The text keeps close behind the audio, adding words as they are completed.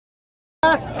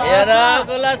Kulas! Ayan na,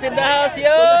 Kulas in the house,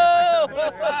 yo!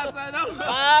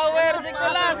 Power si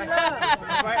Kulas!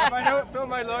 If I don't film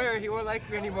my lawyer, he won't like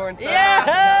me anymore inside.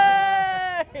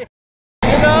 Yeah!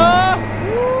 You know?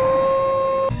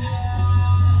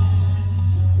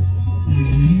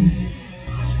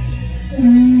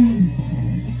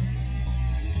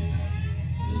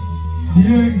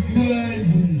 You're good.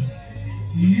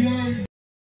 You're good.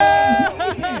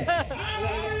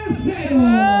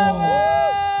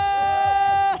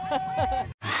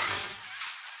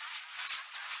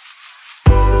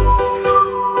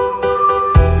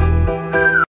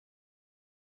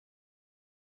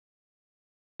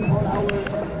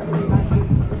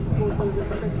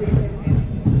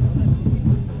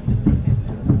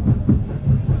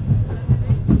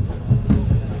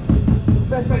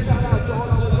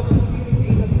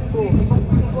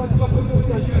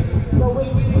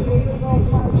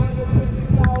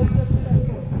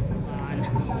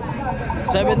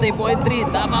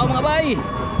 Davao mga bay.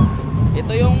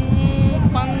 Ito yung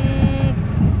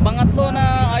pangatlo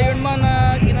na Ironman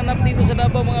na ginanap dito sa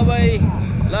Davao mga bay.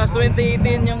 Last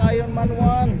 2018 yung Ironman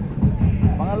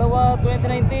 1. Pangalawa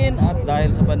 2019 at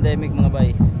dahil sa pandemic mga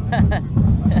bay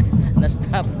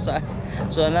na-stop sa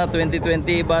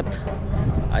 2020 but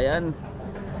ayan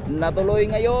natuloy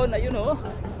ngayon. Ayun oh.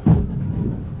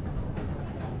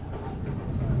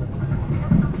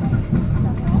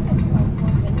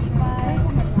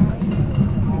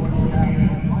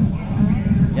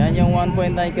 Yung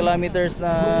 1.9 kilometers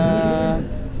na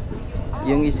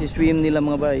yung isi-swim nila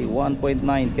mga bay, 1.9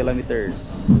 kilometers.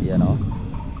 Yan o.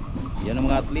 Yan ang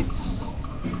mga athletes.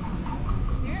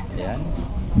 Yan.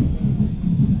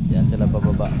 Yan sila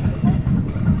pababa.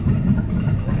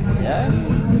 Yan.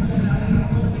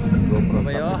 GoPro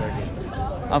bayo.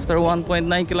 After 1.9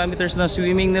 kilometers na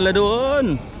swimming nila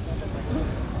doon,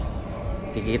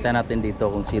 kikita natin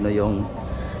dito kung sino yung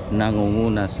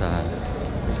nangunguna sa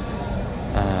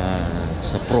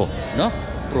pro, no?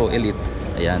 Pro elite.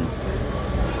 Ayan.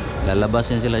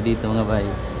 Lalabas yan sila dito mga bay.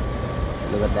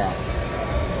 Look at that.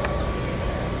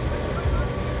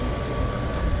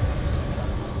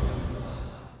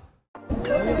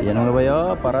 Ayan mga bay,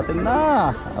 oh, parating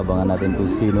na. Abangan natin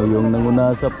kung sino yung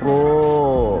nanguna sa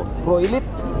pro elite.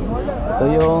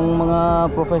 Ito yung mga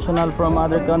professional from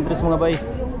other countries mga bay.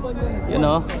 You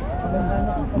know,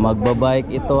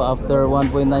 magbabike ito after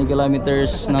 1.9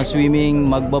 kilometers na swimming.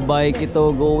 Magbabike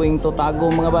ito going to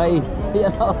Tagum mga bay.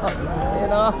 Yan o.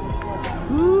 Yan o.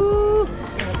 Woo!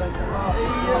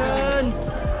 Ayan.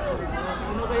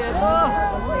 Ano kaya ito?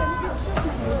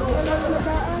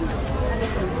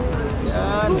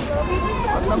 Yan.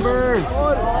 What number?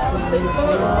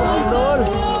 Idol.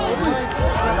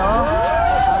 Yan o.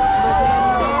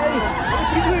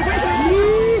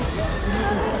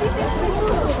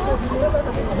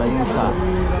 Yung isa.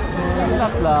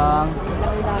 Relax lang.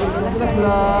 Relax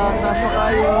lang. Nasa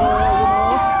kayo.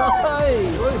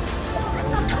 Ay!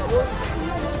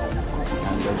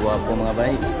 Ang gagwapo mga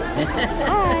bay.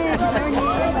 Hi,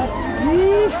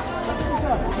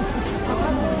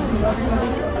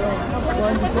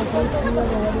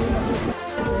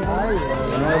 good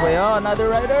morning. Ano ba yun? Another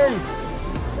riders.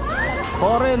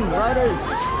 Foreign riders.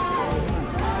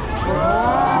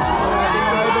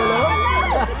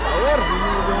 Ayer.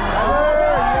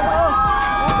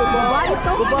 Babae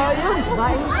ito. Babae yun.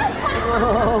 Babae.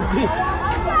 Grabe.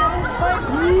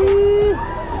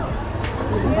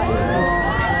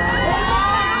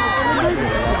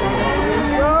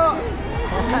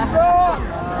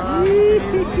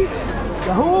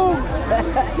 Yahoo!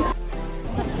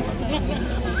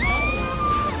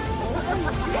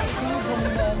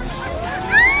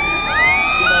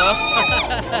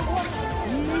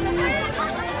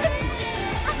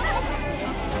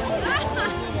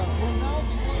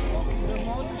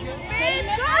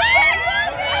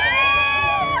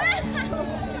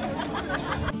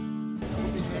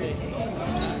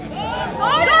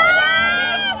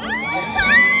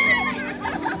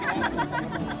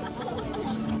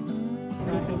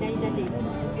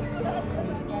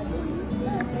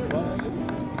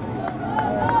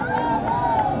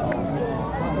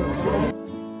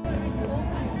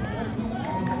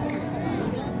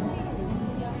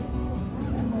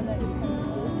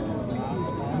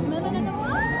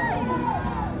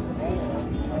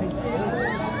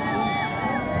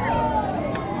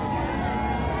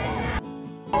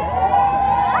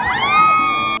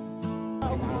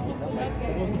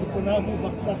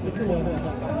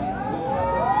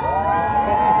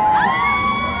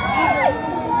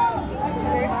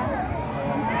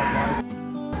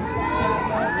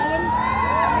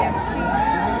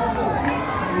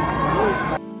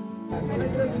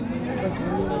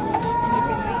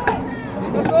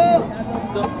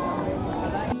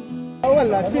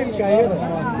 lah, chill kayo.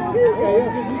 Chill kayo.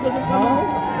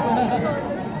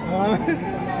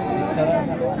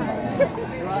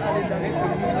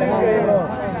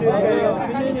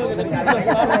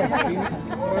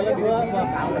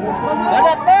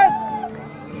 Dadat, Bes!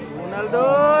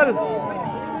 Ronaldol!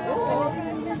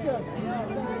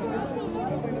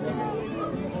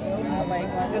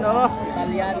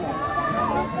 Italiano.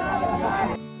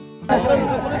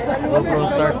 GoPro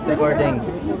start recording.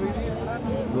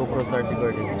 GoPro start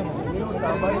recording.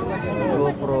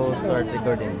 GoPro start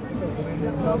recording.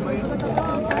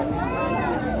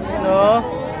 No.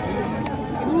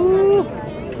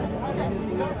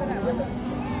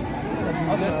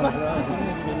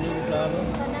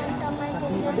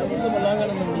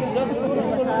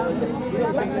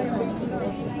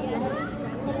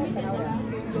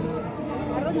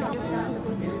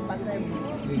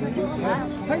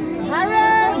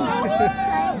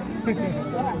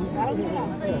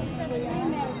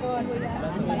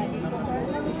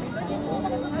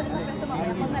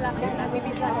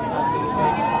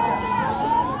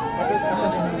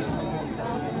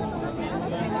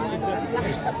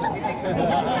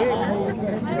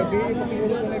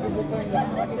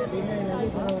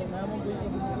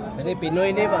 Ini Pinoy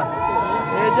ini Pak.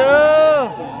 Ejo.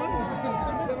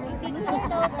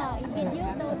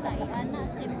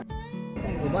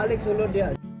 Balik sulod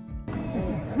dia.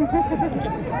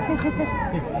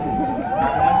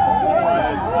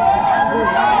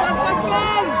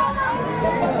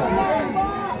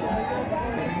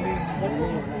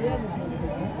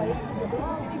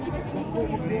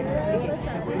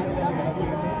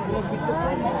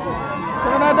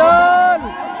 Ronaldol!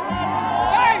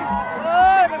 Hey!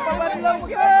 Oh, nagpabadlaw mo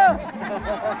ka!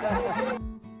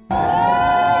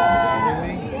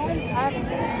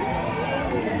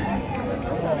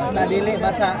 Basta dili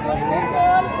basa.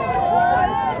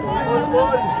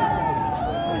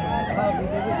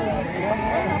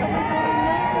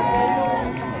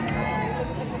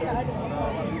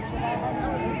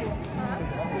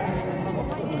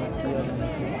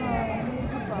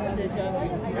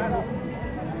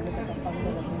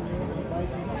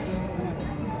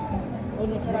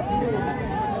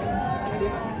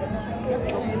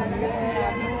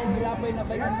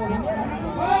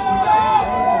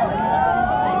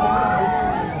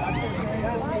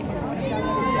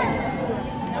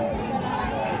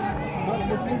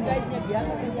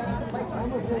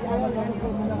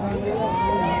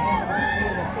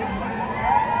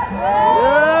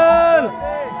 Yun!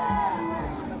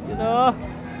 Yun o.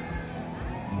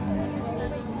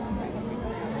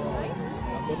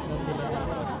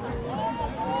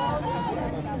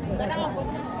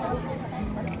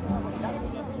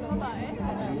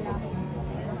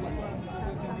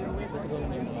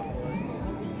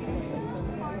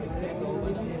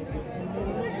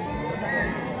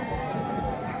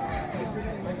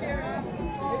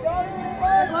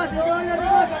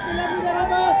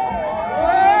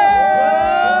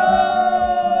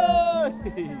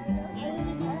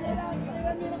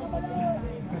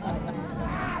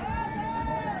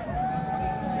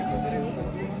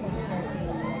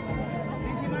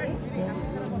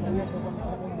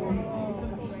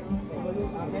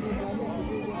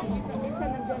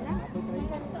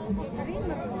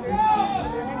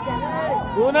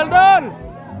 Ronaldol!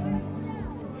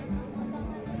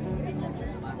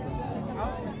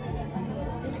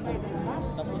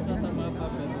 Tapos na sa mapa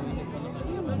pero hindi pa naman.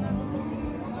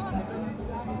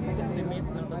 Estimate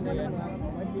lang kasi yan.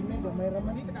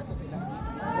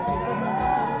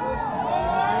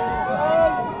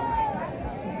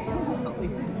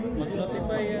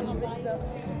 Mag-notify yan.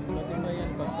 Notify yan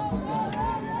pag tapos na.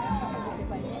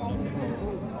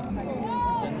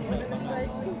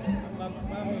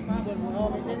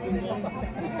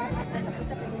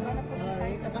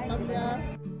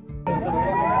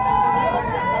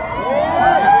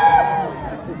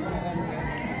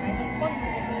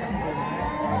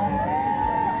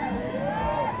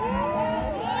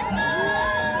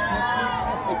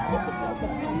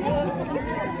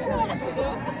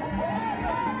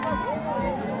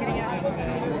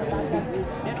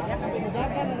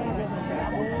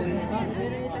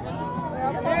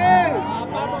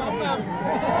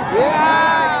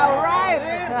 Yeah, alright.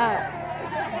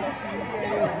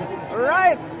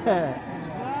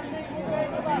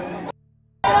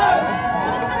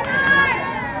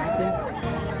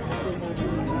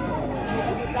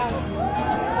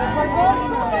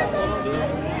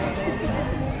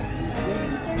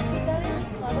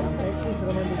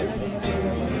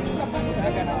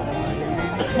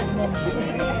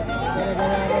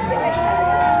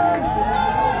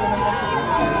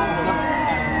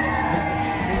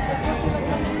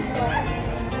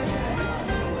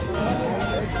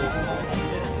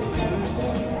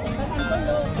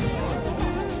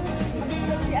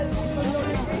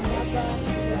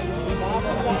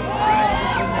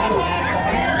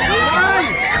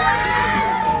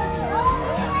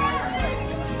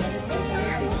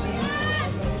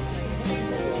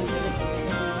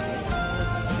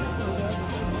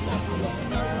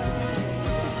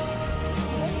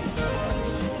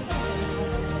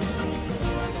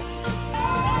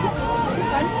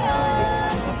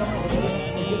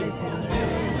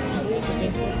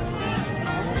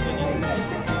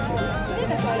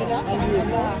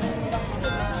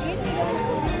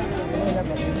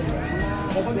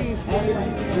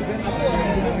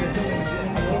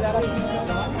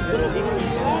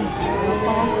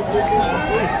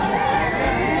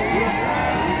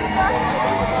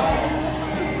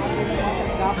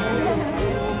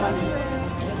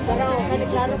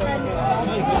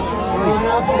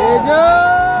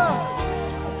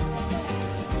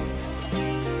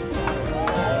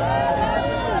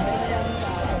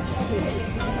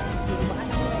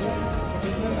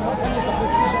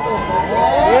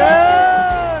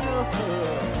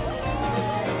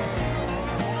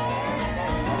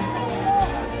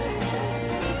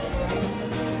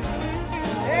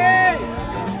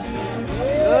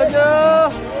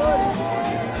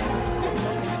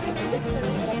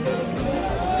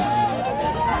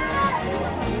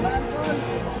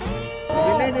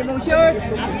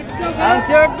 Ang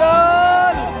shirt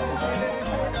doon!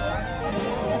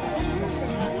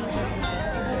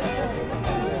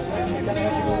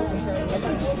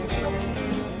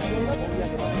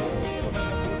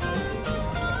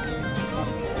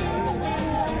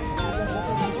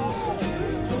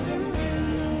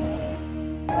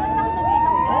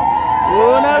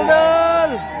 Ronaldo!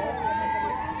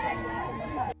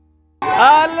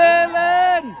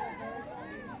 Alelen!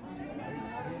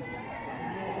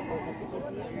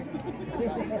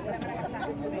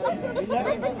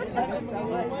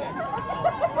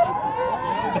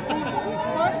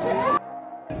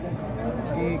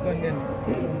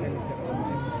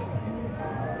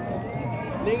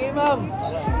 Lingi, ma'am.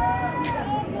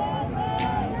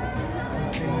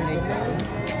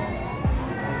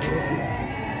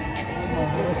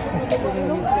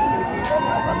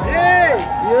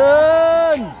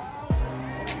 Yun!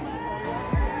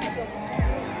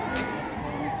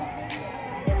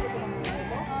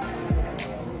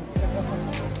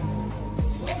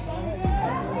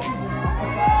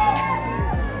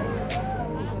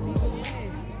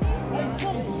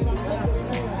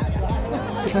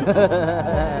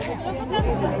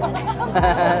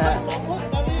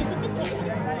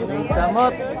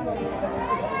 Samot.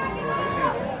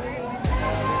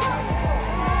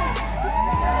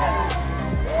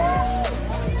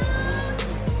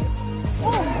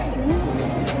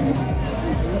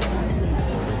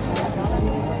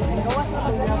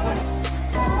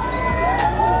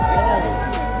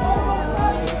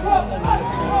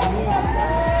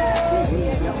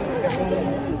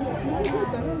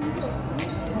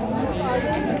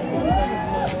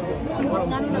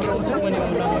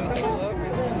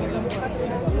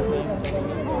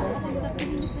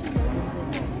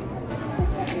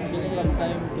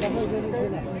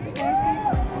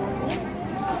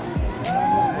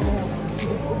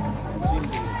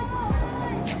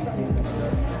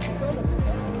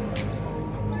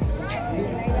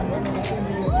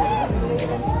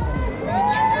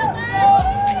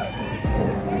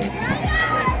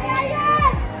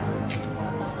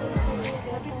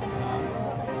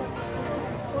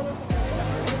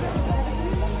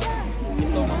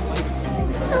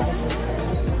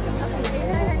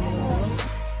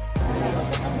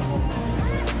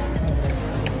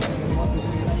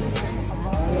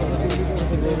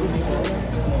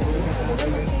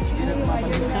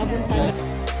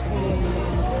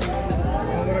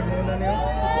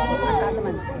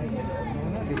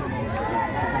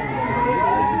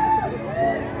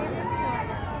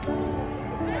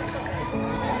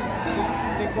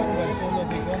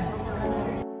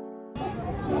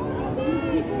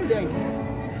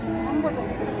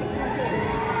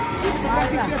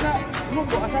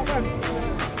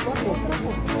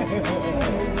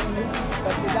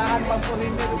 Pagpidahan pang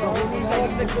pulimin,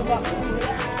 humintayin nagtuba.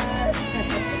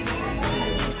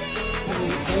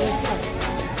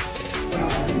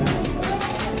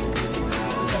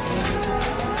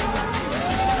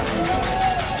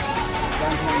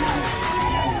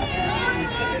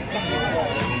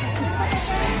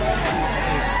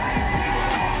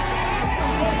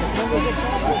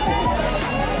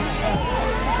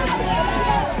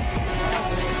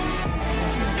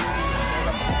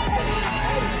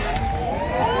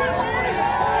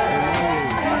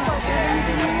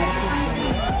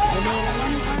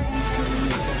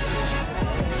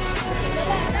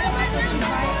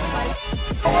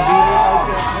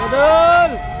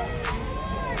 Idol!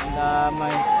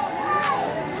 Damay.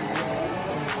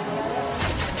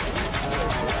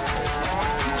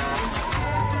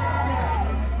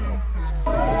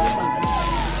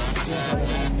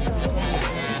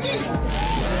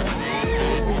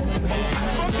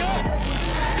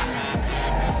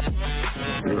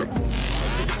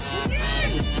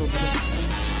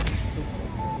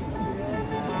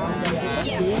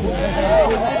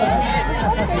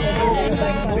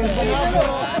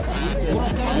 Yeah.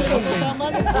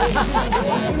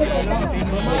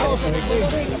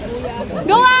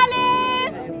 Go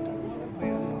Alice!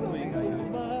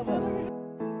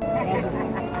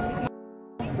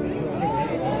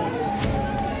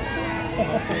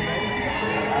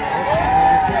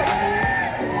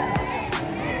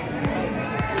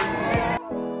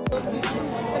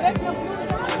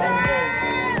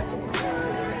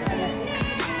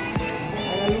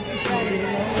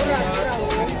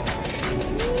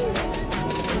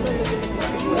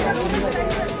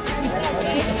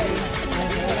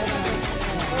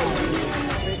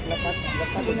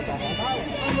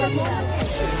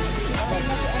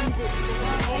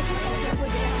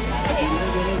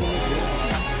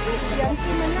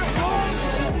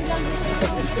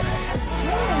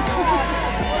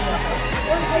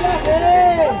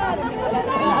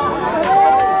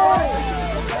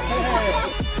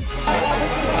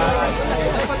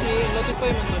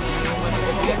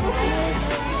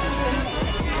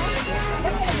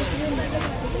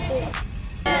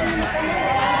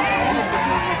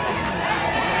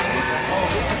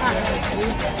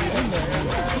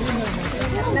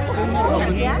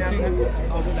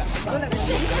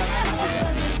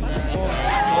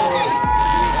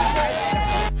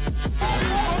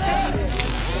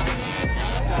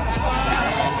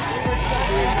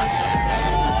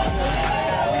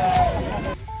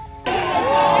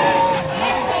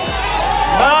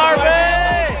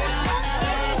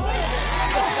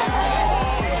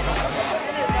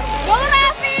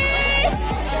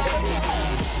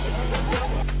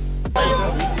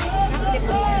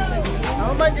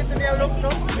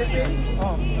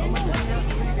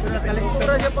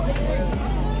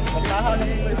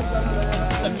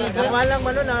 Walang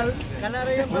manunal, kanara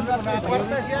yung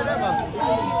kwarta siya na ba?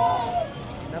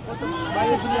 Dapat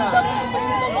bayad siya.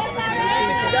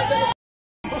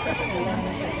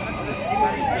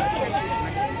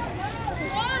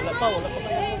 Wala pa.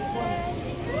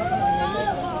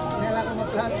 Nila ka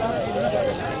maplata.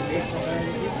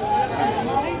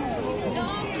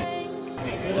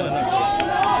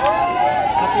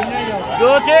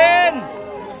 Go Chin!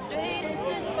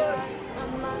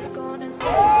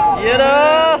 Yun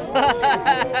o!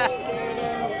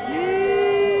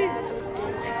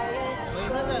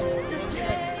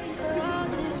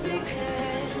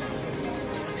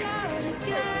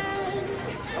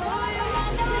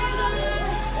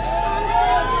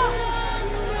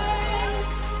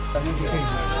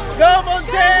 Go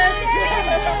Mountain!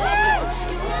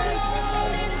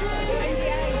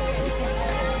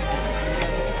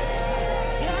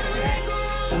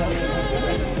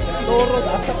 Toro,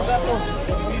 asa pa gato.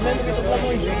 Ilan mo ito lang mo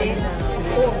yun?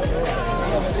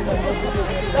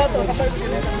 Gato, kapag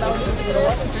pinitang lawan ito siguro.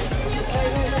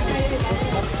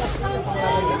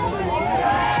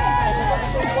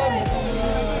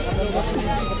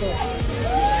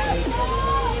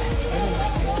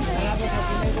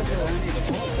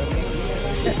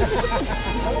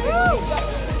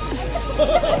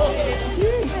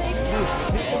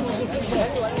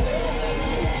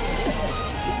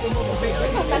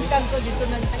 Tangkan ko dito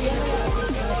ng tayo.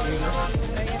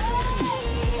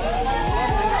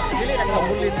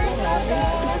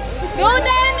 Go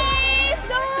Dennis!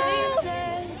 Go!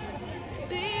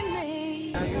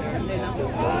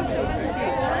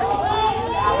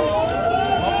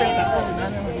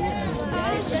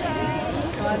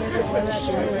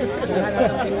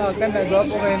 Kan na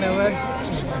gwapo kayo naman.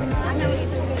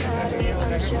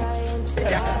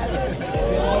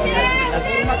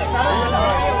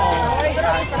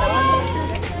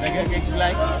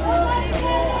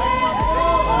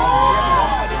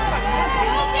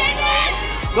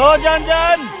 Go Jan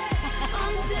Jan!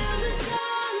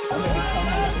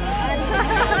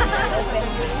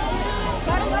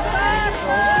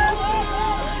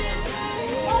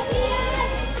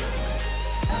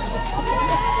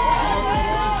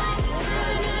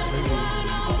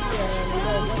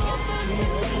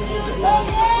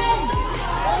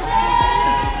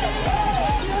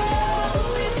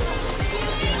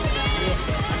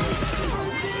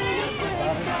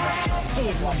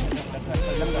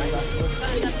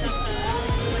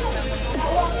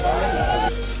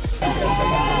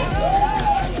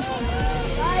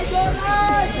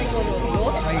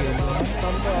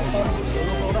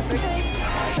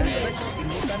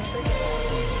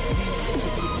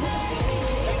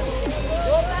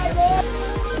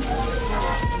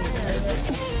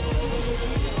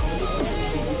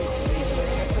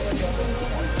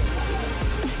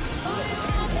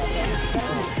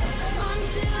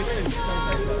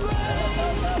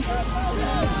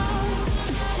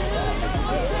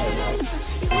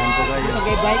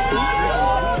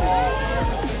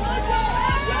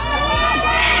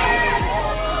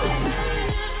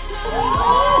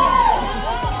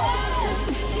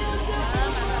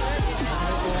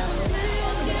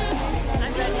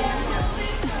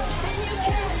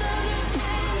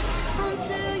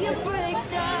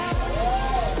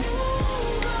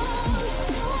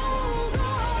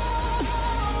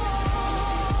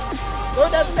 Go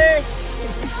Dante!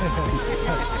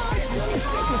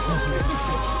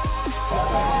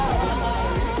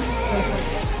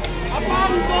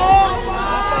 Apang ko!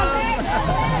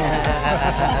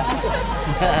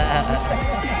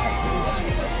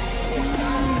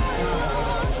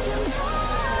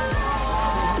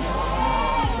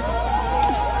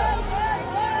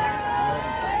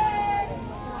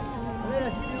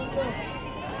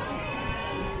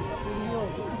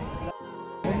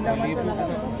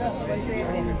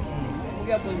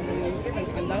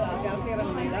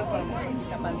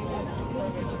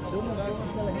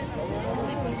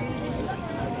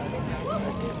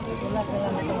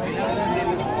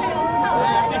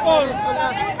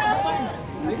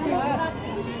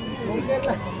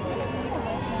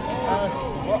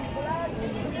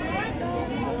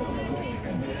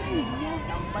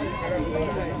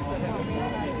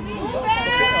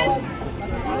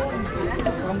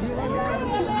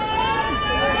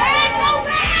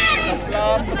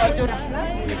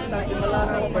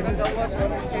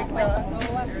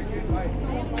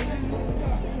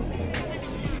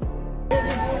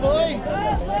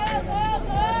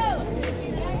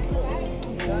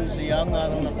 Siang nga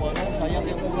nang nakuha ko, sayang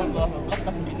yung ulan ba?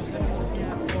 Lakas dito sa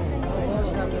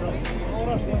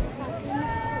oras ba?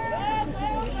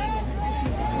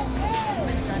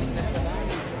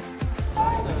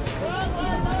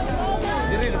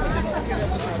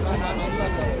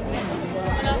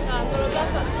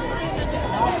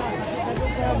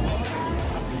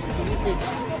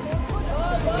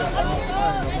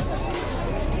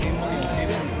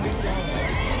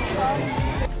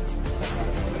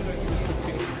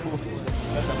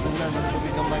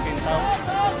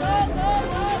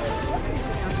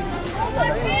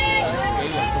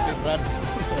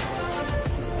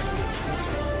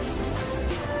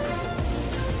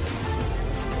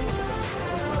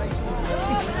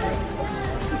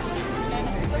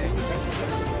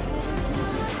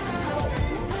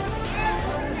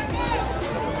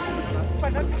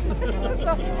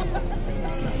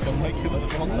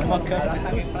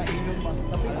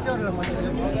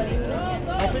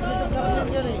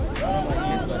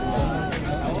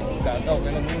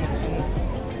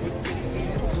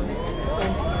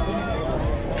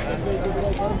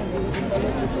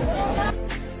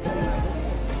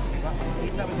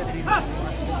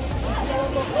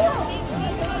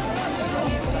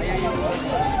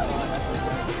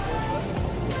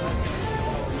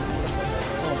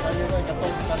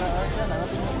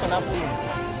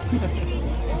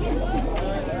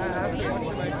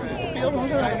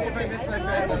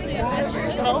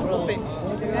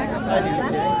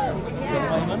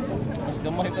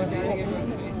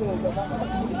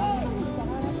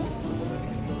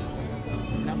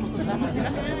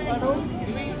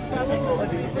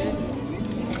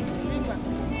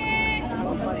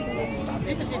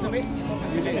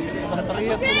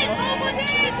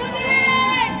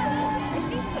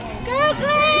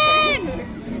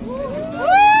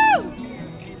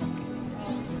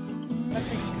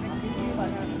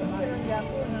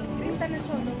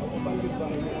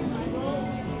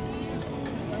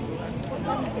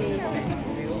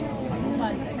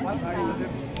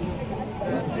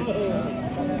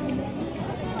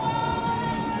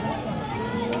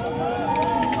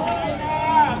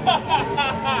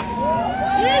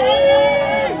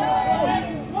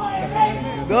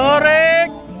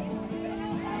 Goreng!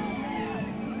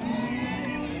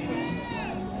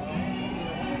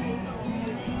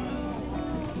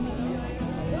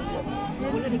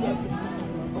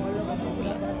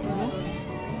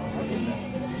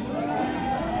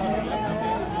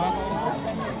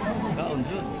 Kaon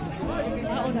jud.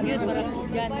 Kaon gyud para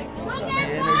dyan.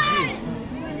 Energy.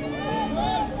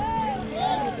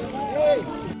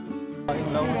 Ang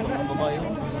law ng babae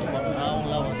mo. Ang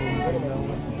law.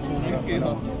 Sulit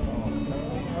kayo.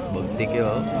 Bugtik yo.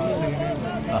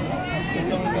 Ah.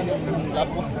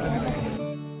 Lapo.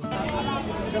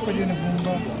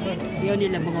 Yun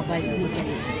nila mga bike mo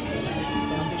tayo.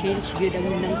 Change good ang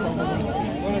nang pamabay.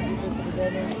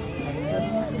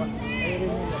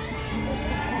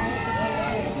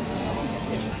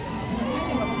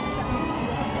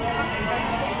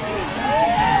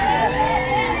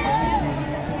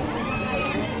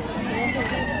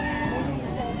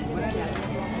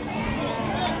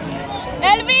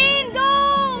 Elvin, go!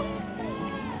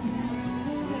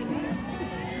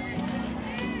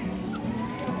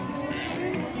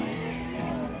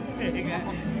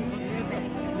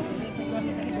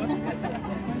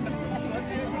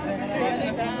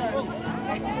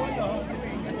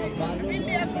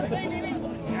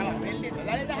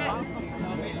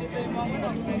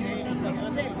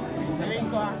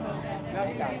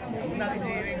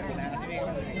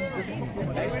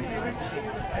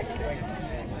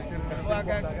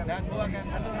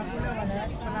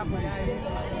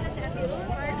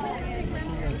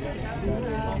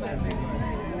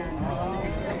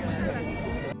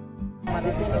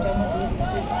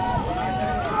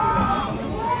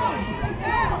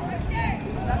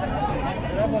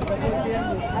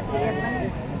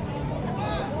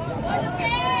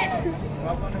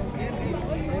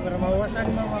 Mawasan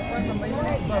mga kwan na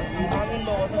mayroon ba? Hangin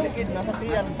ba sa likid nasa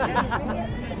tiyan.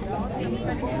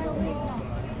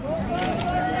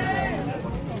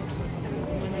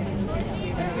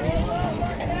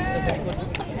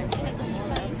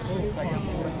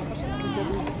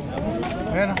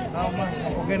 Ayan na,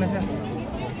 okay na siya.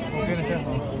 Okay na siya.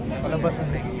 Palabas na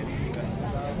siya.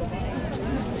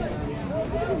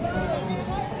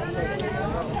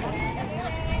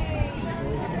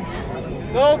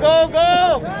 Go, go,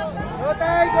 go! Go,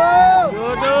 Tay, go!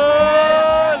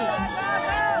 Gudol!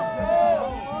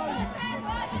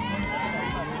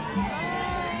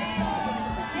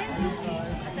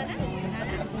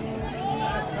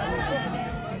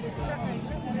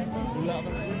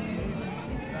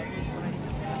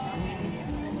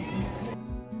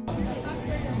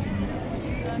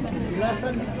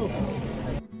 Ilasan dito.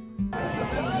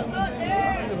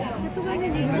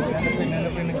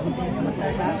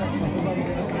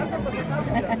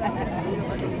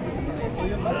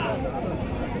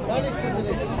 Balik sa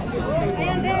dito.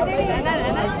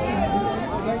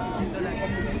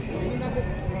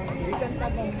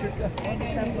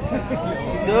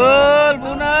 Gudol,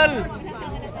 bunal!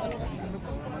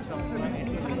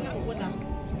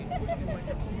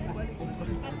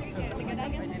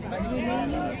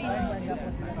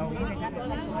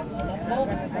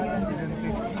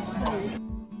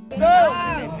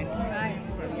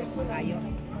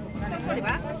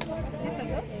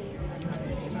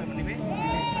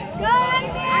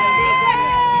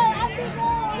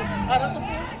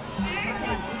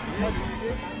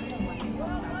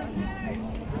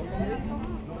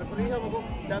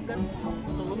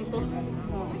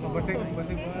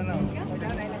 Basig mo na.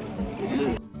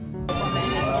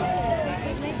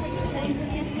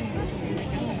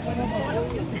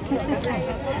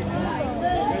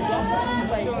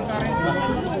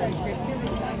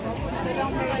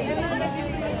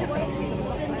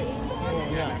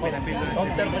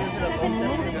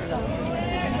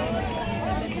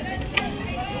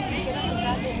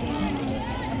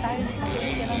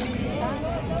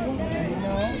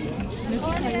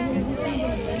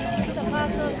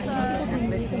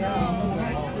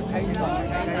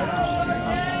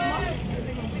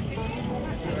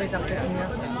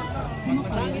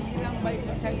 Masangit ilang bike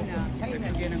sa China. China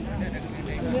din ang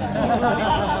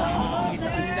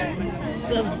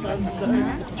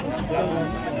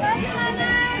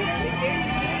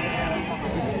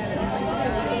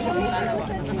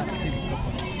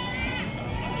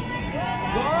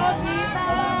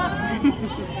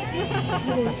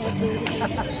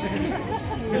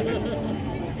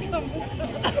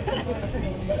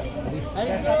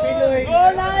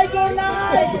Golay!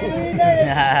 Golay!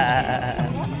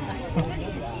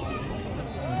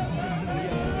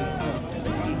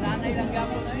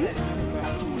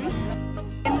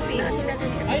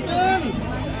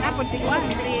 Tapos si Juan,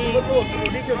 si...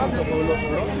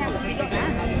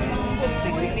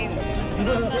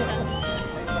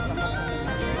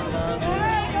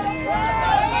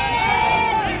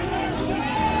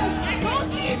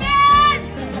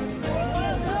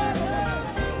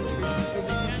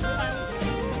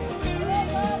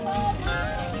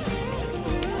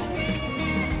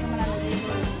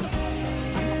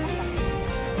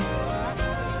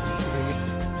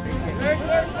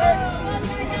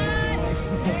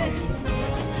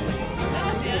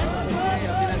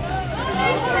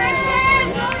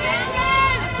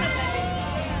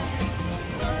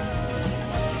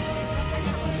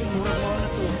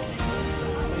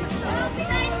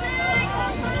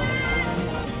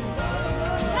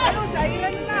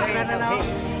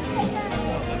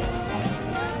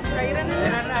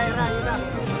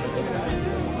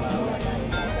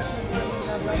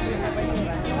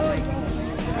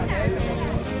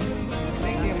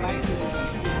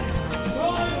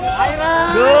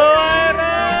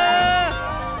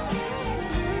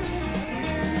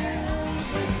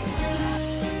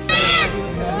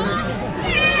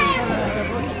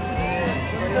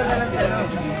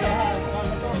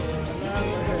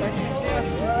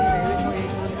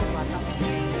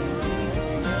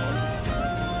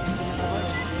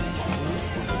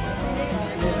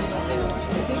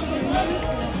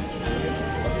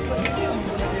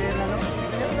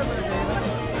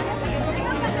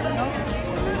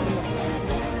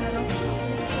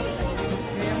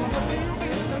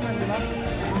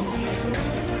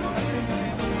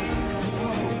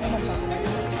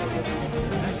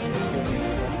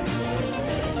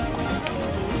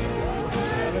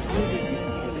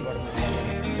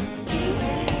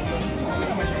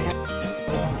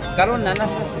 Karon na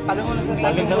nasa palingon na sa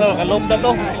Galing na to, kaloob na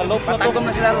to. Kaloob na to. patagom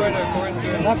na sila ron.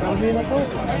 Kami na to.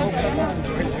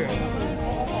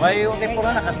 May okay po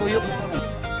na nakatuyok.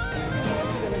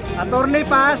 Attorney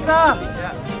paasa. Yeah,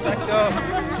 let's go.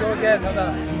 Go again. Hold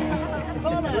on.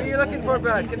 What are you looking for,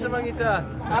 Brad? Get the mangita.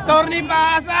 Attorney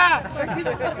paasa.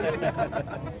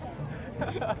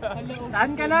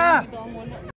 Saan ka na?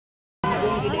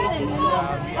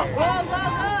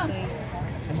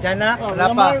 Andiyan na? Wala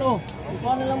pa.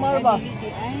 Paano lang mahal ba?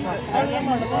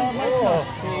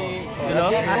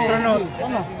 Astronaut.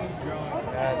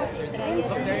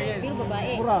 Pero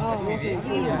babae.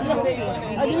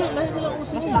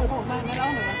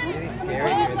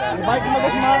 Balik mo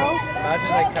guys mahal.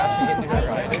 Imagine like crashing into her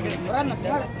ride.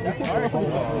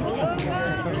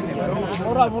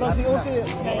 Mura si Usi.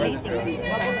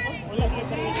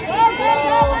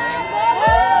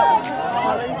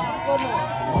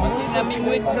 Kasi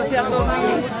namingwit kasi ako ng...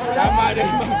 Tama din.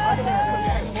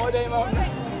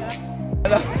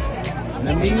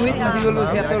 Namingwit na siguro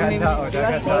si attorney.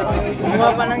 Kumuha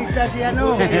pa ng isda si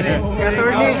ano? Si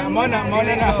attorney. Mona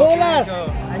na. Bulas!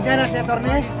 Andiyan na si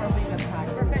attorney.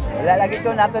 Wala lagi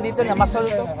to nato dito na masol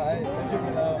to.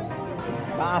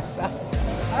 Paasa.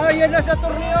 Ah, yan na si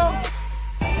attorney oh.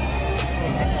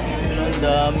 Ang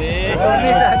dami.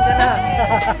 Attorney, saan ka na?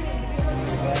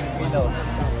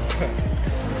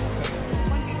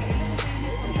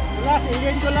 Kulas,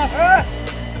 ingin kulas.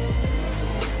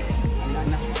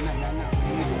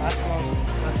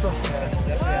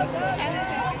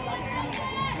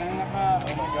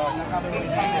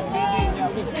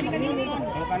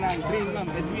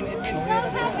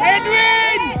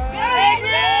 Edwin!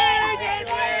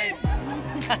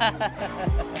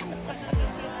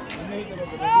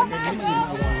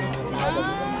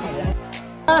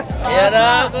 Ayan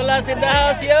na, Kulas in the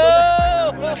house, yo!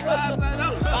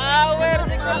 Power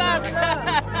si Kulas!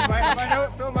 If I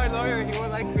don't film my lawyer, he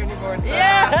won't like me anymore.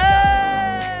 Yeah!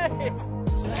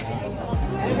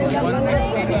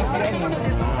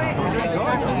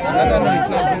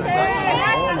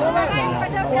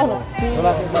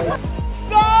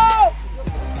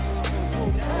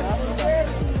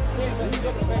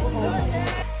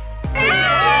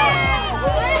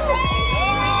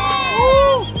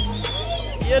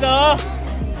 Yan o!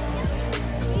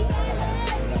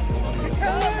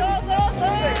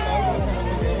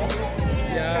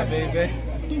 Yeah, baby.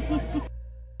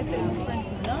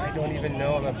 I don't even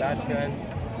know I'm a bad fan.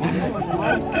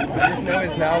 I just know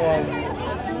his nawang.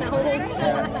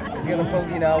 Yeah, he's gonna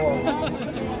poke nawang.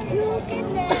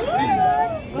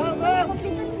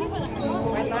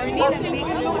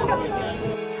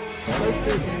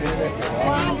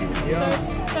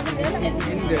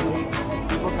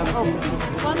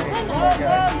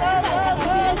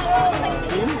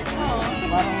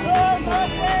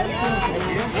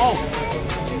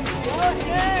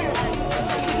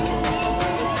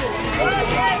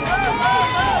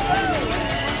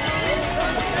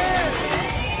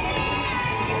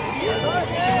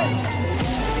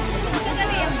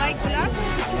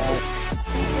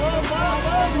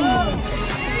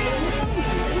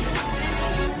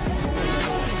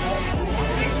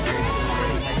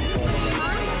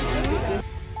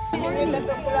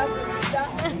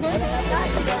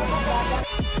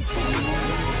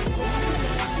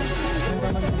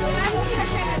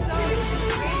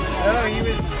 No, he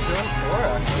was zone 4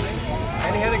 actually.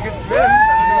 And he had a good swim. I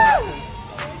don't know what happened.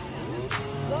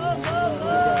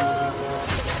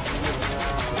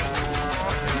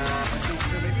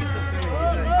 Maybe he's still swimming.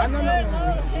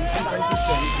 Sometimes he's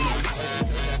swimming.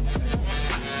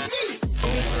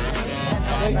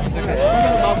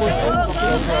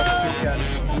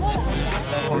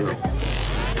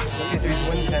 Okay, so he's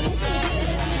 110.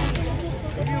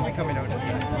 He'll be coming out in a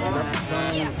second.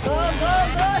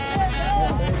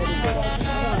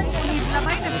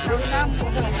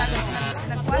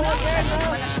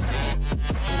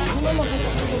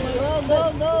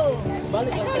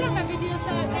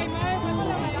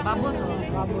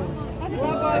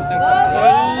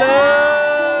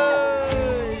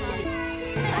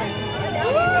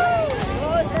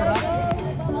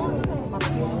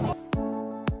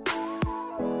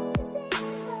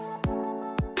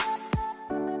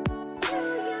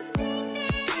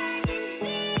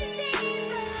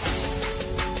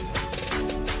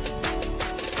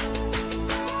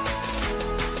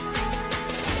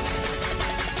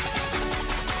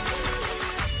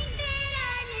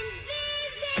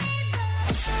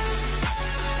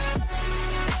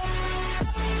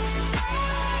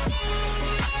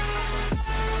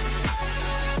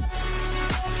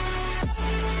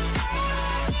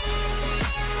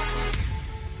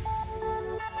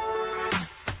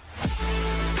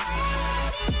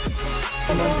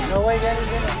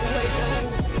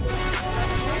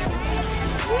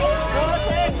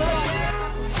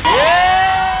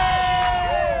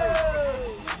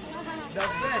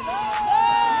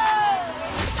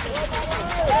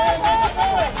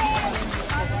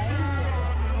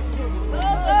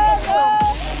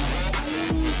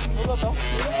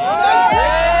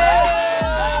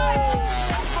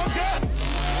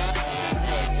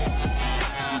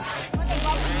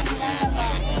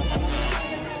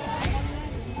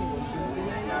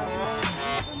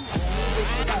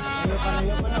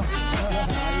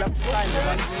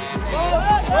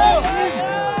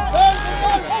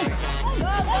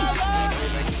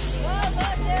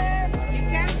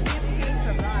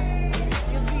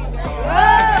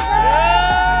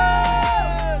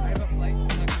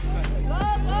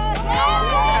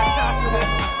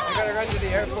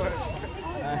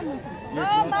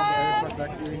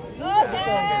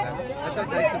 That's what's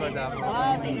nice about Davao.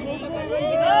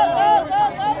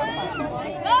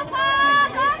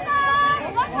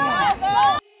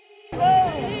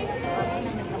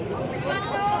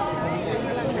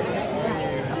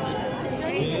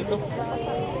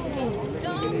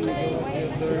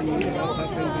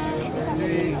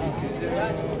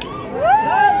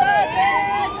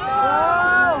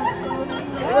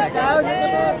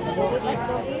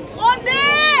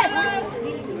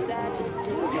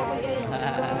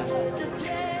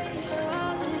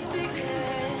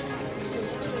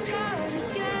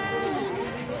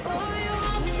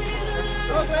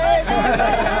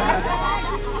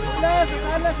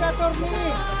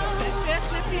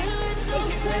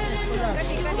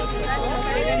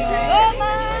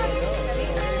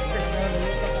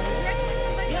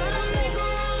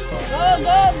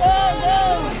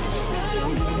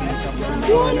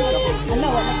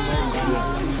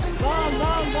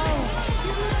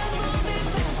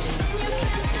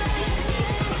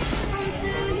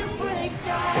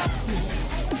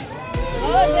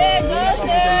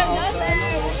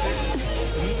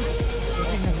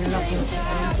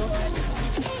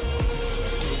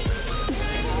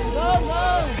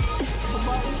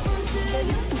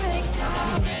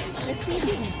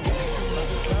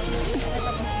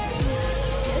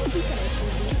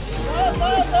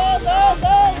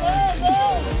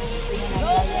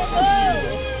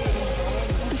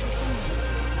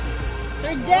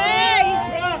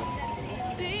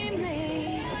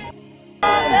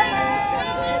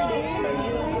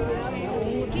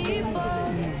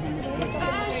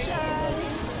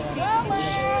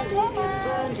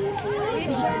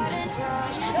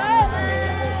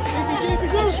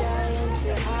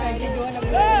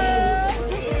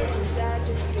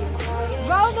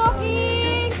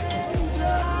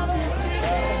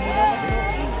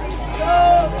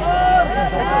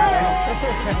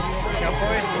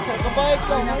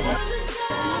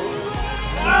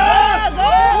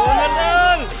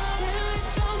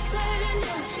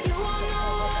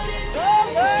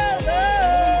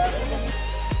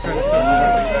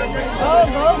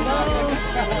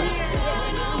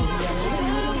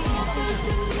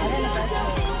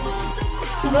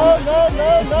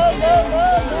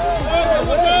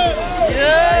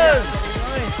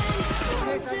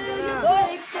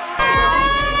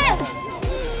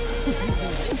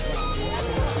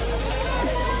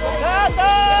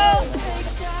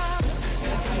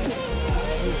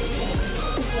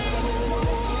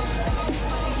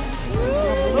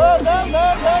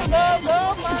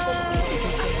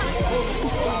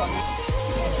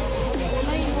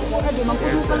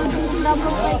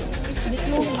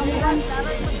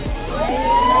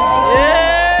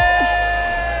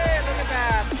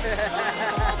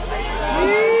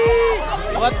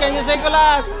 What can you say,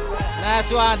 Kulas?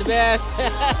 Nice one, the best.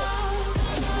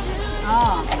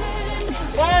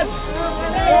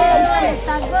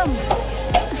 Tagum.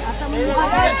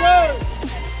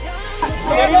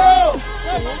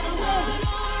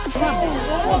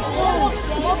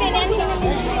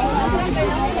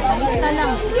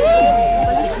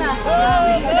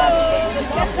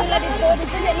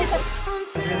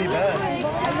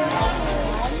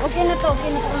 Okay na to, okay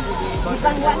na to.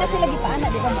 Ibang wa na sila gipaana,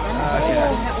 di ba maana?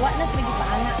 Wa na sila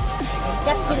gipaana.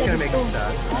 Kat sila dito.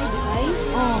 Ay,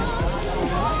 oh.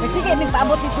 Sige, may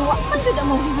paabot dito. Wa man jud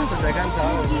mo. So I can't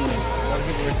tell.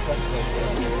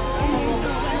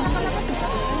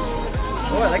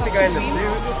 Oh, I like the guy in the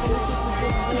suit.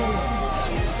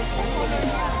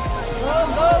 Go,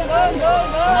 go, go, go,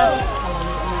 go!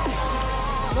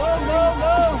 Go, go,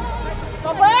 go!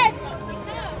 Robert!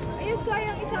 Ayos ko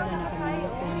yung isang nakakay.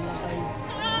 Go,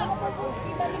 go,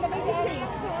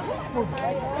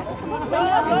 go,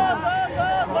 go, go!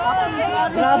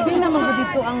 Grabe naman ko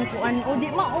dito ang kuan. O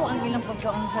di mao ang ilang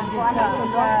pagkaon sa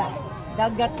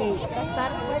dagat kay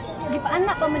start. Di pa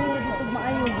anak pa man nila dito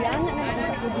maayo. Di anak na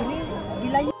lang ko dili.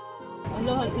 Gilayo.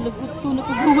 Allah, ilagot sunod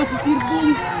ko buwa sa sirbong.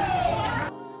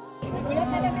 Wala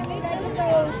talaga may dito.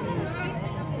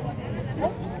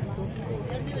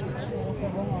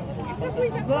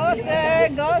 Go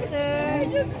sir, go sir.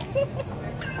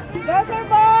 Go sir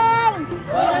ball.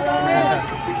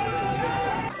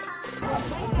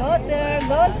 Go sir,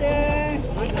 go sir.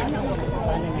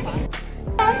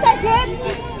 Sa jet.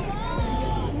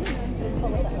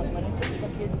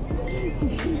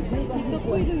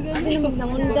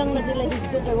 Nangundang na sila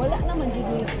dito kay wala naman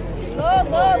dito. Go,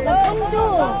 go, go. Go, go,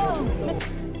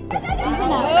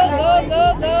 go,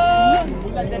 go.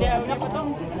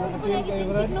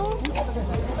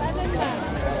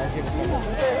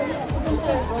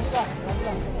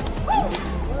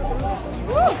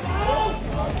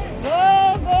 Go,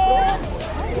 go.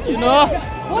 You know?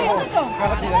 Uy, ano to?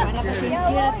 Ano to?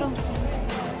 Sira to.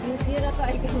 Sira to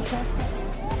ay kansa.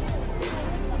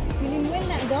 Pilimwel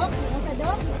na, Dok? Ano sa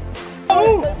Dok?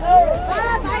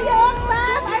 Pap! Ayok!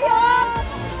 Pap! Ayok!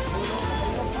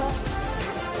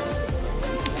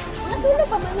 Natulog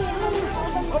pa mami.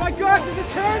 Oh my gosh, it's a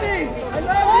turning! I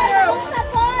love you! Sa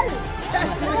Paul!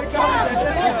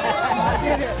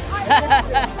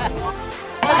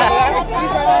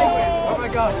 Oh my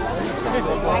god! I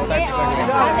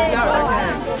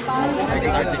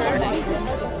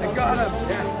got him!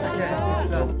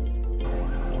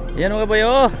 Yan mga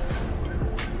bayo,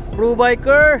 pro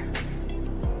biker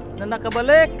na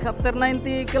nakabalik after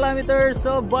 90 kilometers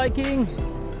of biking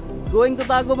going to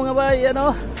Tagum mga bay. Yan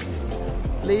o,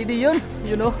 lady yun,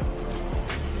 you know,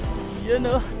 yan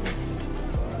o,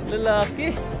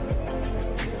 lalaki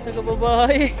sa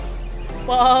kababae,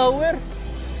 power,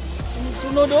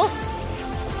 sunod o,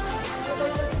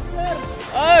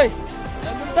 ay,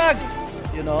 naguntag,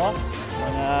 you know,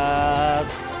 mga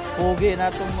pugi na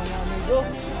itong mga amigo.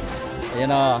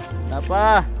 Ayan o,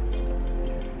 napa.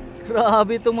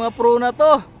 Grabe itong mga pro na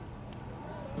to.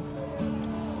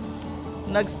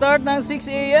 Nag-start ng 6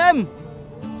 AM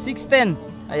 6:10.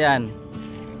 Ayan.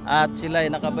 At sila ay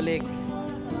nakabalik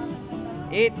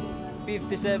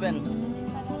 8:57.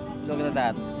 Look at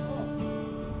that.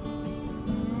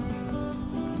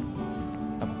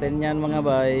 After nyan mga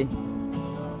bay,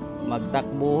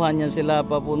 magtakbuhan yan sila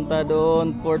papunta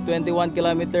doon for 21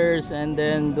 kilometers and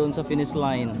then doon sa finish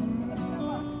line.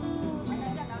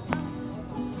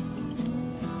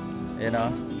 Ayan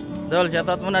o. Dol,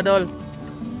 shoutout muna Dol.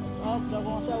 Shoutout sa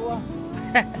akong asawa.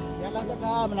 Yan lang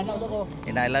ka, mananaw ako.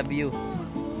 And I love you.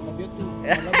 Love you too.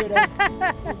 I love you daw.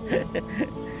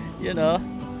 Yun o.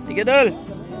 Tiga Dol.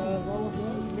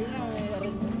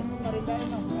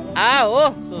 Ah,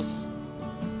 oh. Sus.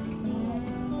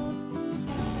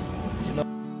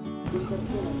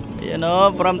 Ayan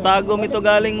o, from Tagum ito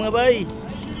galing mga bay.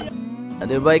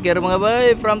 Other biker mga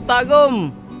bay, from Tagum.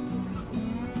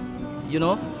 You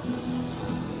know?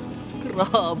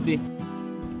 Grabe.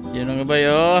 Yun mga bay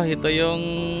oh, ito yung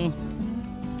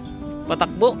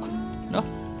patakbo, no?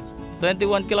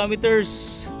 21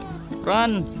 kilometers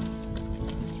run.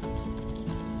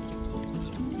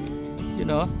 You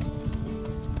know?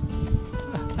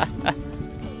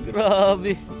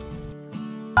 Grabe.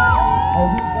 And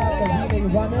we've got the leading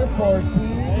runner for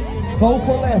team Go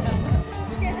For Less.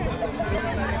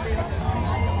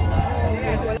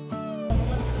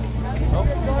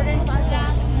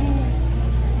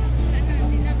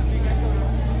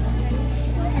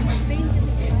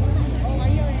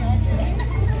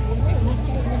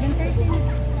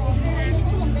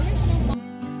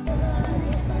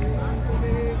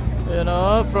 Ayan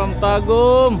o, from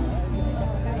Tagum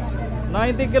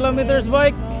 90 kilometers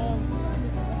bike.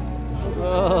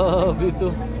 Grabe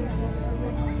ito.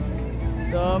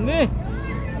 Dami.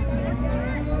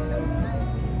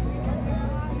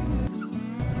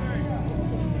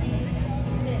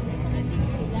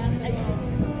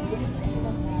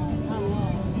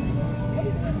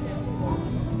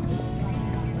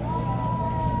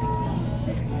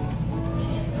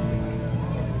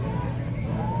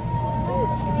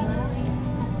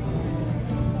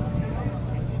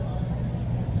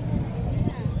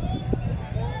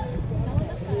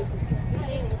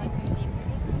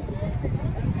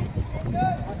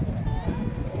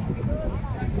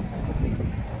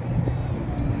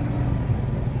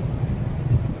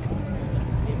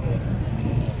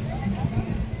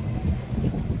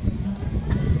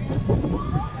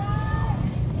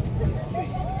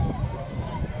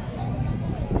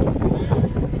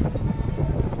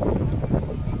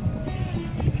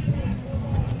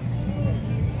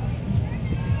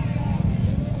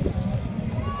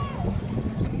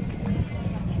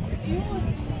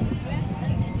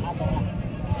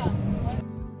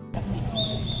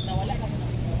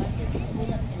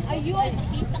 Ayun.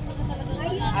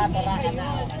 Ayun. Tarahan na.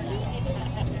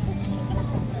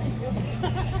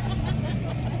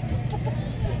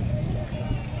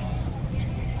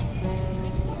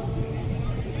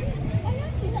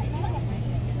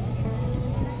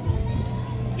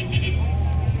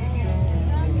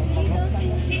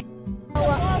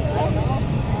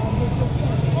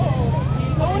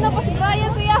 Nauna pa si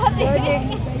Brian kuya hati.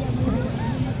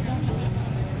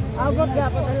 Abot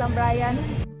ka pa lang Brian.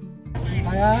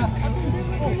 Kaya,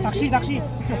 taksi.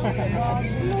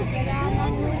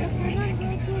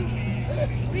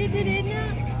 Pwede din na.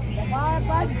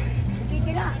 Bad.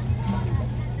 Sige na.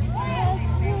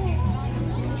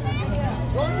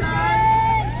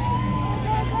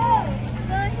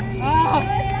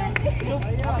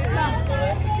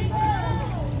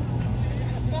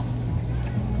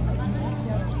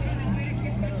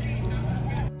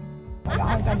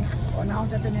 Panahon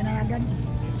sa tuninangan.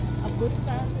 Abot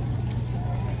ka.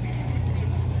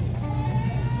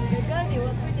 Gani,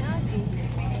 wag ko ni Ate.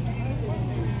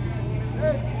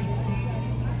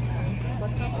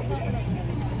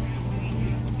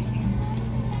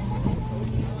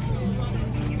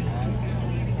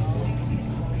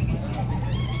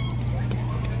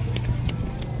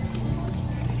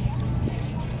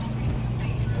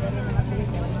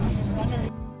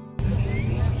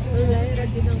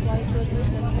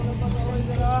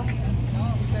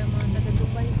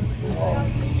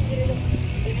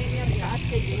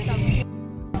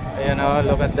 Ayan o,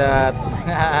 look at that.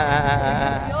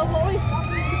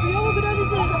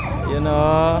 Yun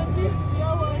o.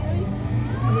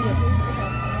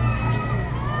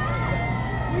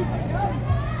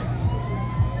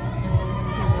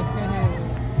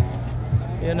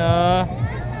 Yun o.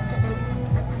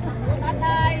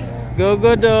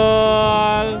 Go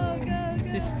doll.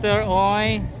 Sister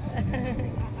Oy.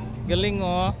 Galing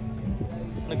o.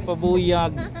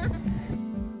 Nagpabuyag.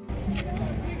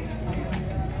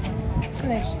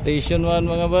 Station 1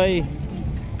 mga bay.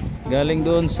 Galing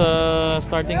doon sa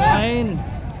starting line.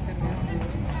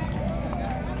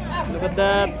 Look at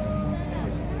that.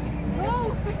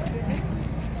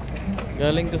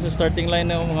 Galing to sa starting line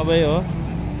na mga bay oh.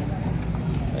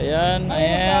 Ayan,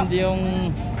 and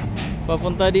yung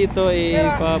papunta dito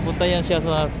papunta yan siya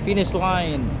sa finish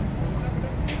line.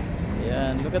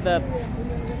 Ayan, look at that.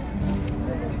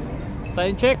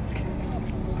 Time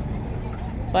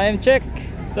check.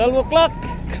 12 o'clock.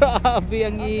 Grabe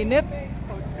ang init.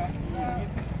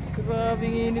 Grabe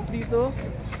ang init dito.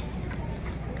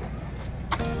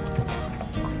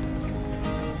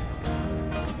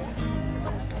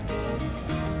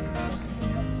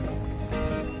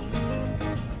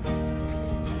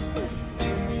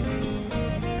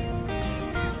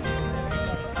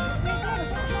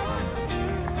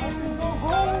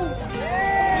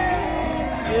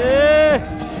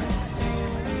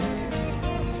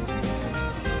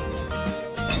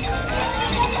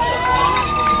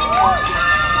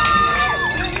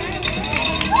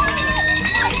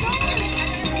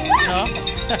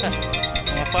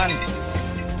 Mga fans.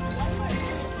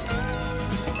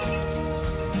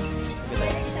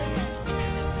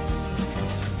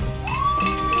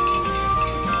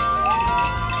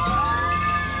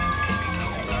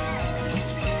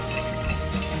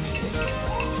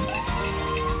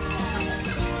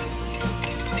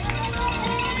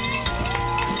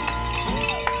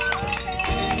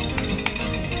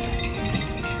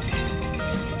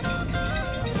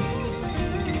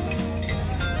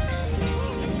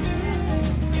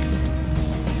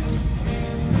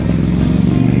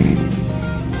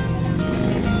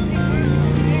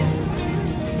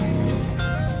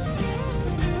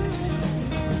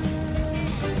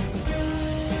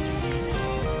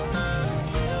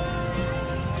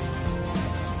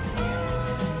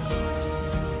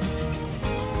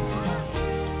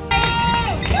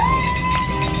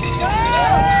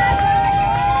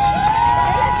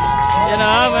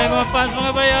 May mga fans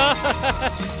mga bayo.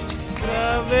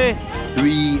 Grabe.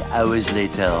 3 hours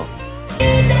later.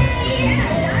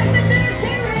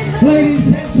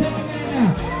 Ladies and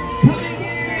gentlemen, coming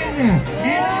in,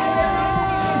 and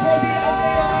for the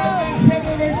ALVEO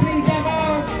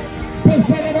Davao,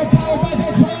 presented powered by the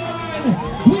Tuan,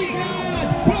 we got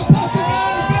from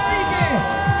Portugal, Filipe,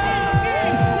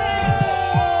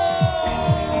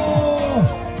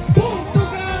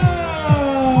 Portugal!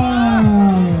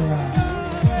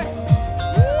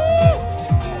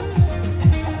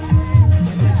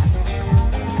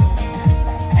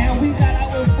 And we got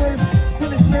our first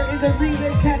finisher in the ring.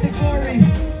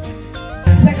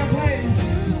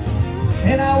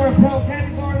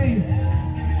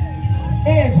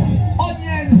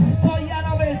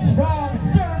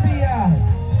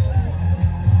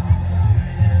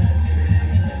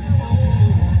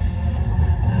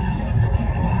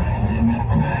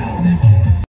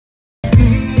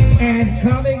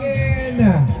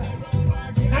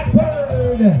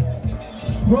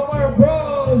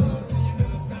 goes.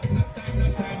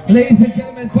 Ladies and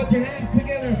gentlemen, put your hands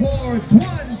together for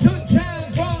Tuan-chun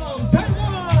Chang from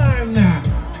Taiwan.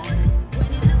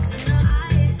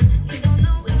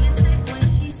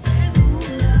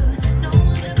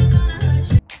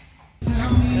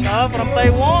 From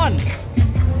Taiwan.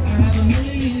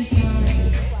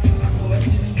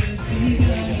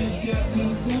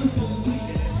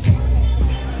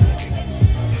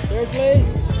 Third place.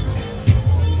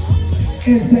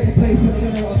 In second place, the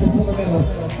winner of the silver medal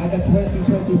at the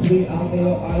 2023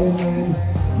 ALVEO IRONMAN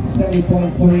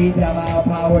 70.3 Davao,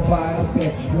 powered by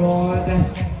Petron,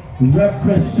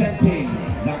 representing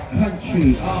the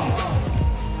country of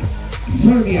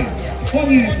Serbia,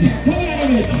 Ognjen,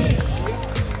 Stojanovic.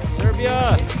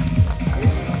 Serbia.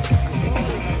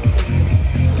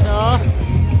 You know,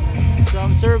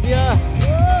 from Serbia.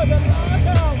 Oh, that's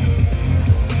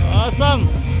awesome. Awesome.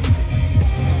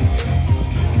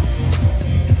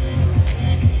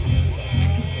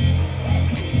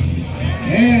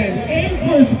 And in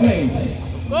first place,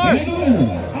 and the winner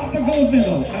of the gold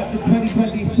medal at the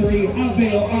 2023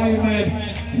 ALVEO Ironman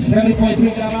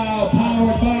 70.3 Davao,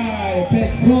 powered by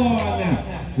Petron,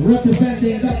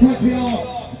 representing the country of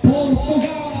Portugal,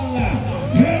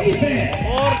 Filipe.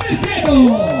 Portugal!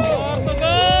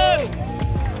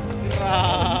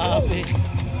 Grabe!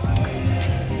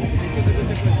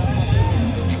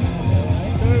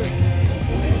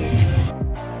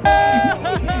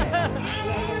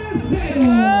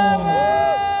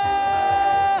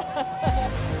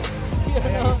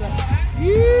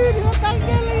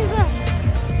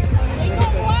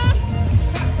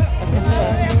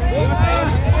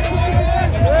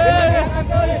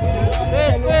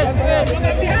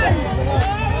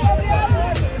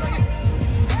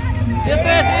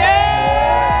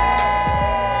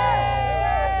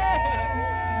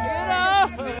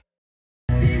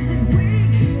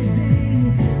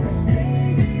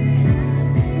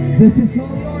 This is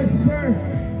all yours, sir.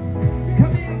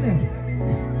 Come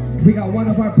in. We got one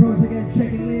of our pros again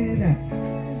checking in.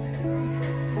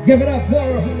 Give it up for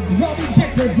Robbie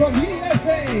Becker from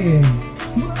USA.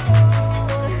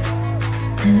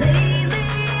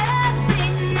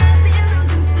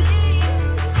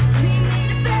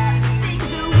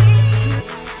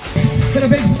 Got a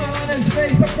big smile on his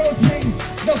face, approaching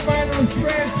the final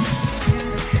stretch.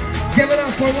 Give it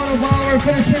up for one of our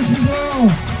finishers as well.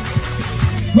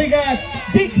 We got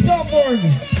Dick Somborg.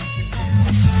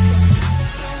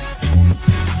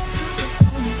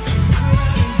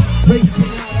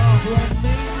 Racing out of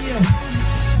Romania.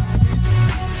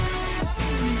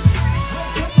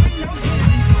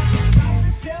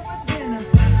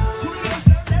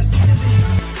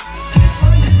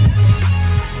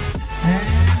 And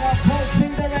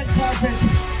approaching the red carpet.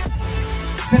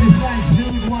 Finish line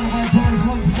smooth, one of our players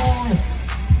once more.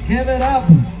 Give it up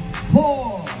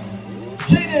for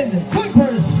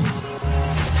Kuipers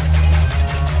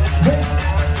with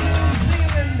New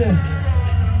Zealand.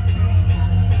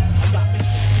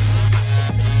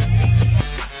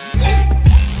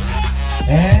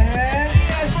 And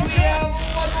yes, we have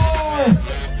one more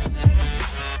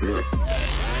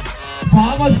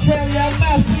from Australia,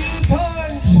 Matthew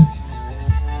Tunge.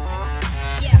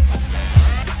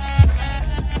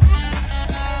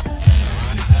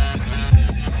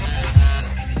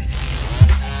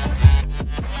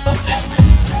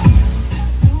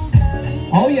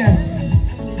 Oh yes,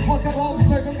 welcome home,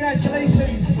 sir,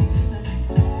 congratulations.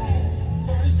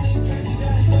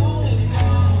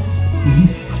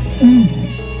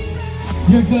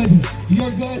 You're good,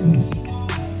 you're good.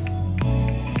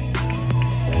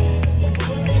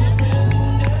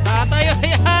 Tatayo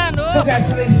yan, oh.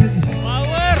 Congratulations.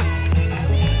 Power.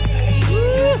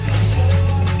 Woo.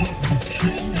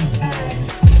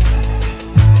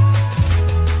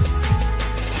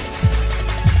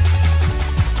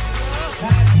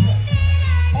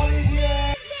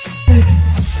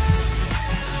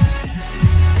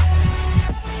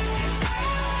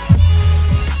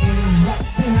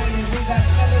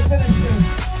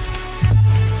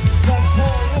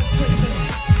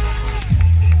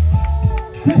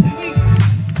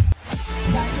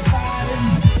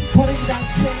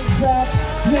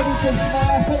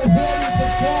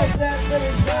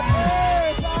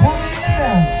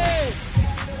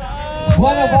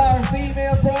 One of our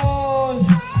female pros.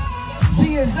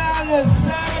 She is now the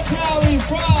Sarah Crowley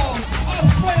from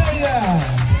Australia.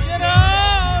 You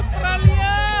know,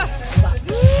 Australia.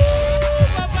 Woo!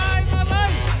 Bye-bye,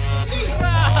 bye-bye.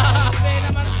 Grabe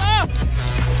naman to.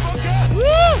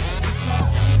 Woo!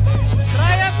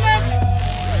 Triathletes.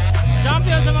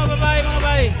 Champion sa mga babae, mga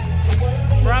bay.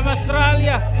 From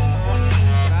Australia.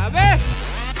 Grabe.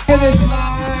 Finish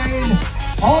line.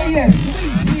 Oh yes, we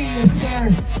see you,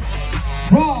 sir.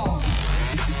 From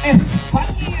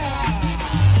España.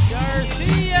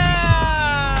 Garcia!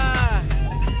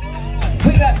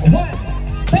 We got Juan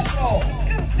Pedro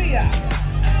Garcia.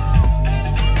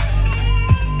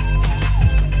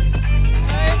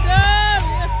 Idol!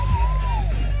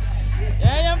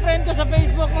 Yan yung friend ko sa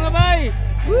Facebook mga bay.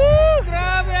 Woo!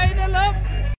 Grabe idol oh!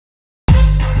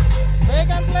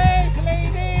 Second place,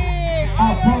 lady!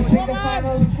 Approaching the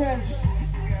final stretch.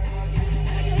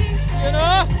 You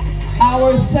know?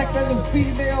 Our second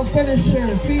female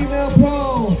finisher, female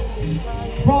pro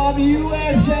from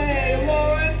USA,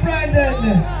 Lauren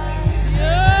Brandon.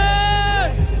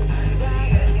 Yes!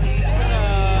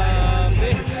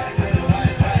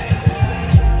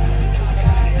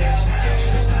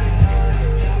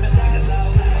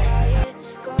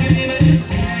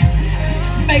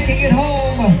 Making it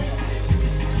home.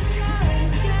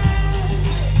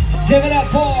 Give it up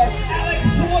for Alex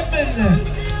Woodman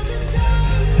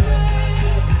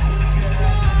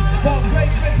from Great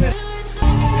Britain.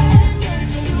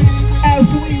 As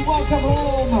we welcome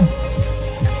home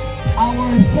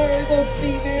our third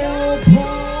female pro.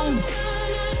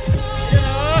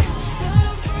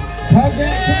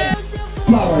 Congratulations,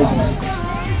 Flowers.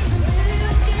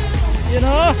 You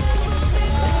know?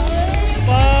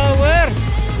 Power!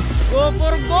 Go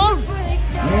for gold!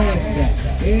 And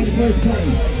in first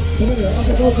place, the winner of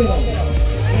the gold medal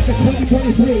at the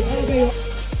 2023 ALVEO.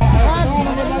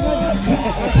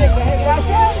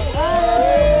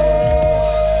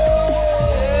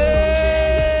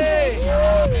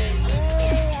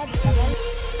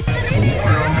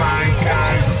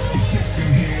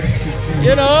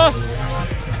 You know?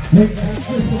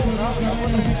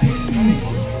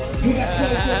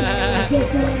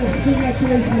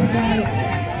 Congratulations, guys.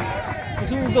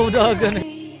 Sugaw dagan eh.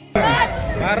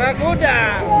 Barakuda!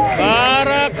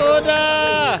 Barakuda!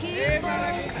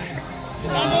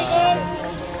 Power call!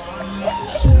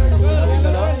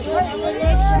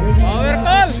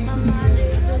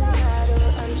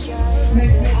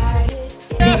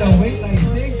 Got a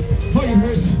weightlifting for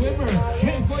your swimmer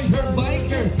and for your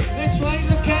biker. They're trying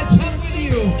to catch up with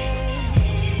you.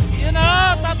 You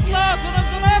know, tatlo,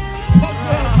 sunod-sunod!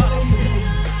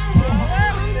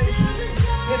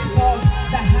 It's called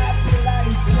the Happy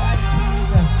Life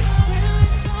Triathlon.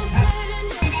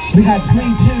 We got 3, 2,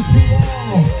 2,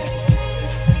 0.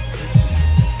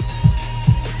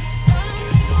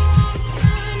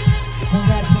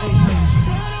 Congratulations.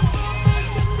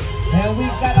 And we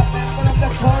got a member of the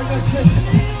core nutrition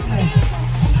team.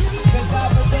 Good job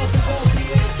for those who go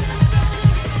here.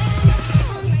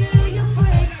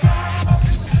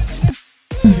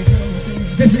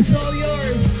 This is all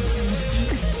yours.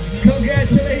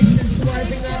 Congratulations,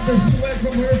 wiping out the sweat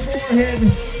from her forehead.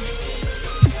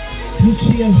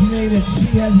 She has made it.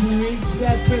 She has reached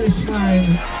that finish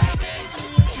line.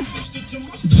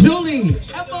 Julie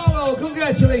Apollo,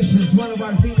 congratulations, one of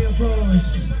our female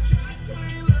pros.